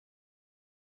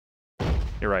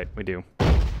You're right, we do.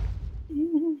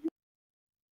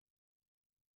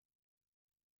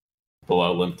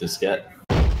 Below limp diskette.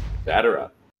 Batter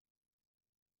up.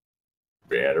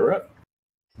 Batter up.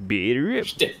 Batter up.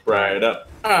 Step right up.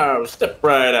 Oh, step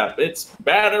right up. It's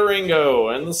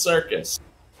Batteringo and the circus.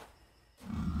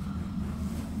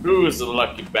 Who's the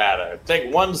lucky batter?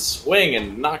 Take one swing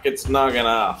and knock its noggin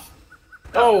off.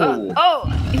 Oh! Oh,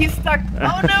 he's stuck.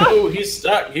 Oh no! Oh, he's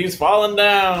stuck. He's falling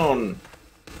down.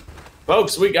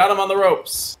 Folks, we got him on the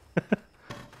ropes.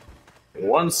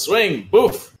 One swing.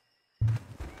 Boof.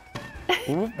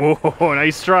 Oh,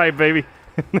 nice stride, baby.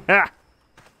 Come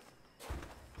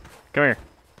here.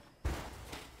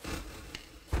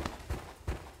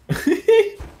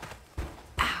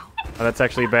 Ow. Oh, that's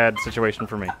actually a bad situation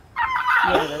for me.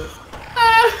 Yeah, it is.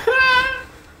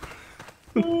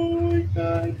 Oh my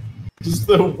god. Just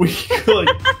the weak, like...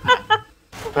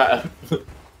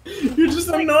 You're just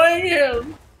annoying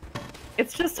him.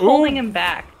 It's just holding him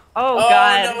back. Oh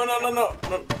god. No.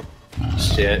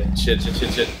 Shit.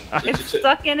 It's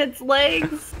stuck in its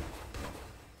legs.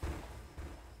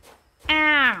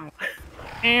 Ow.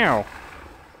 Ow.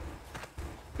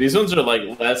 These ones are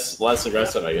like less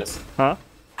aggressive, I guess. Huh?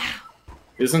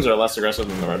 These ones are less aggressive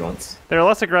than the red ones. They're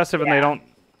less aggressive and they don't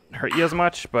hurt you as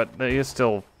much, but they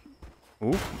still...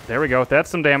 Ooh, there we go. That's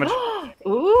some damage.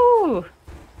 Ooh.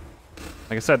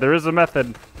 Like I said, there is a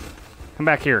method. Come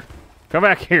back here. Come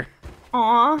back here.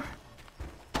 Aw.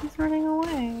 He's running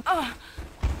away.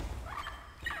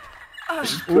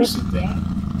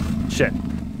 Shit.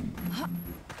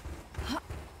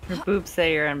 Your boobs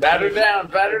say you're in Batter down.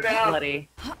 bloody.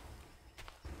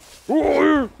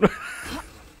 Oh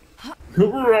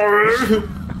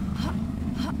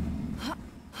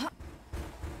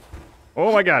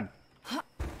my god.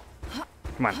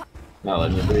 Come on. Not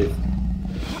letting you breathe.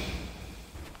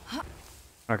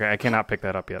 Okay, I cannot pick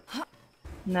that up yet.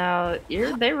 No,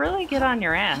 they really get on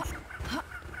your ass.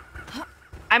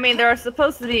 I mean, there are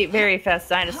supposed to be very fast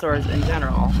dinosaurs in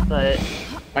general, but...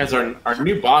 Guys, our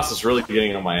new boss is really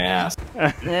getting on my ass.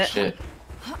 Shit.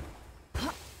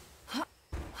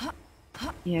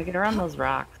 Yeah, get around those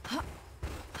rocks.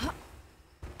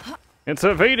 It's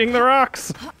evading the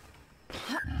rocks!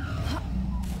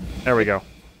 There we go.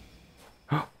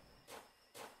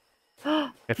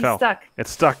 It fell. Stuck. It's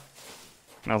stuck.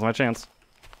 Now's my chance.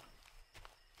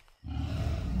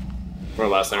 For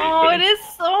last time Oh, it is.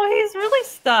 Oh, he's really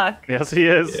stuck. Yes, he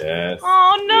is. Yes.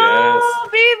 Oh no,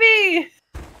 baby!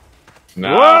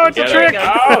 No, whoa, it's a get trick!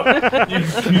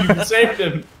 Oh, you saved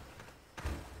him.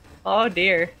 Oh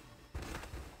dear.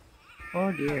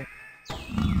 Oh dear.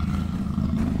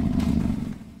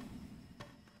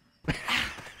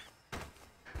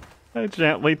 I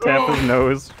gently tap his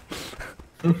nose.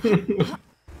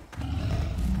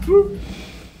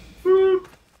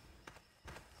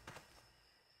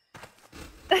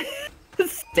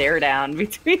 Stare down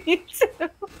between you two. I'm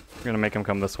gonna make him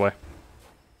come this way.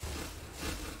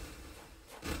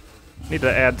 Need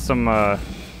to add some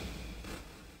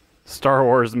Star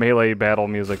Wars melee battle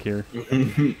music here.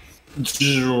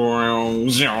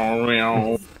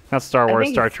 Not Star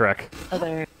Wars, Star Trek. Oh,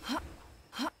 there.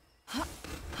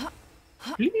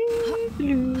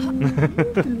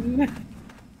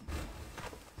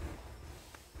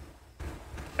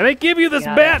 And they give you this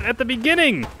Got bat at the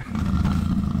beginning!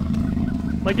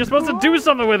 Like you're supposed to do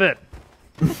something with it!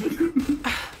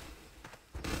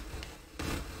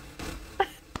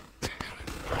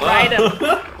 Ride him.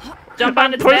 Jump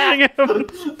on its Pushing back. him!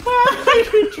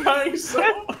 You're trying so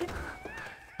hard.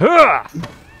 Huh!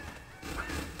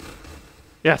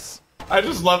 Yes. I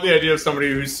just love the idea of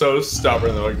somebody who's so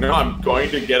stubborn. They're like, no, I'm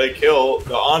going to get a kill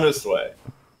the honest way.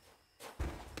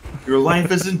 Your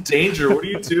life is in danger. What are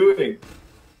you doing?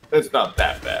 It's not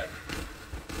that bad.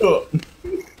 Ugh.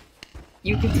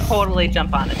 You can totally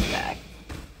jump on its back.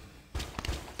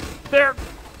 There!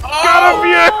 Got him!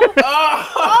 Yeah!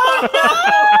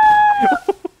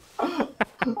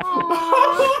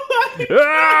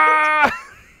 Ah!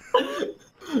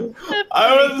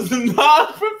 I was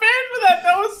not prepared for that.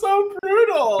 That was so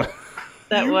brutal.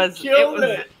 That You was killed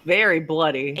it was very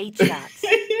bloody. 8 shots.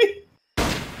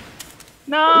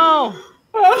 No!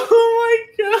 Oh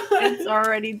my god! It's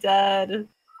already dead.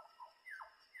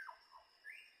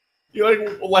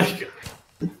 You like you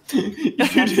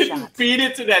didn't shots. beat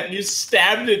it to death. You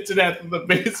stabbed it to death with a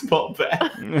baseball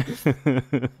bat.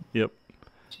 Yep.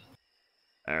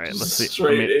 Alright, let's see.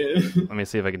 Straight in. Let me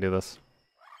see if I can do this.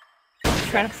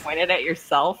 Trying to point it at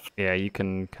yourself, Yeah, you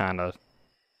can kinda...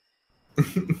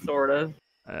 sort of.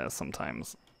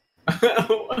 sometimes.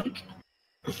 Oh my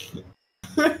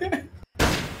god.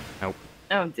 Nope.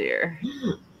 Oh dear.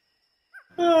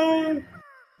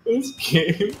 This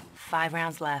game. 5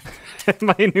 rounds left.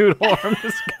 My noodle arm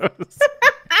just goes.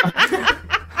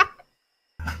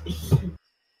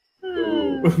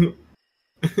 Ooh.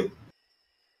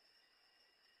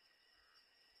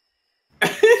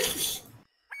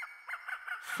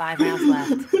 5 rounds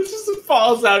left. It just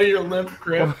falls out of your limp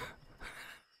grip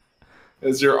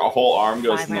as your whole arm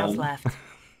goes 5 rounds numb. left.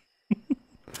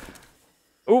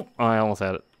 Oop! I almost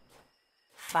had it.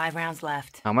 5 rounds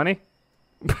left. How many?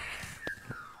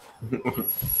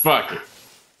 Fuck it.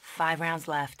 5 rounds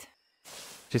left.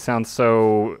 She sounds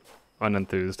so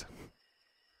unenthused.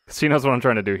 She knows what I'm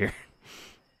trying to do here.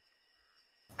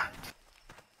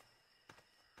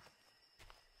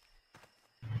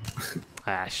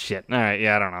 Ah, shit. Alright,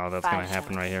 yeah, I don't know. That's gonna 5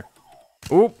 happen shots. right here.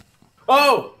 Oop!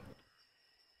 Oh!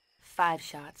 5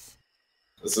 shots.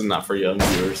 This is not for young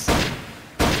viewers.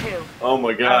 2. Oh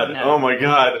my god. Oh, no. Oh my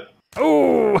god.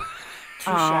 Ooh!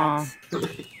 2 Aw. shots.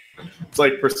 It's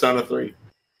like Persona 3.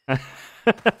 Only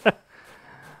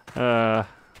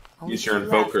Use your 2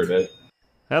 invoker left. to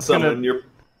That's summon gonna your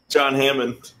John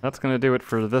Hammond. That's gonna do it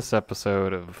for this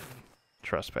episode of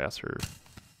Trespasser.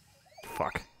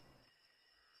 Fuck.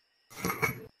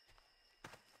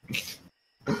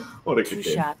 What a 2 good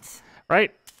game. shots.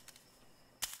 Right?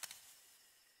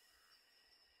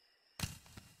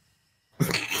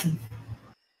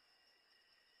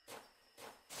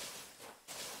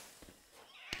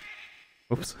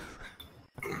 Oops.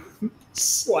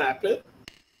 Slap it.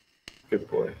 Good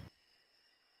boy.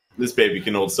 This baby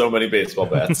can hold so many baseball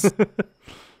bats.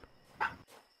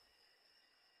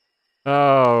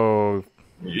 Oh,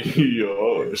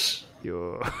 Yosh.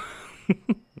 yo.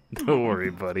 Don't worry,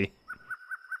 buddy.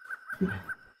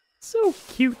 So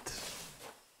cute.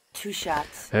 2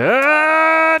 shots.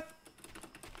 Ah!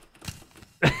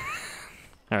 All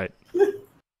right.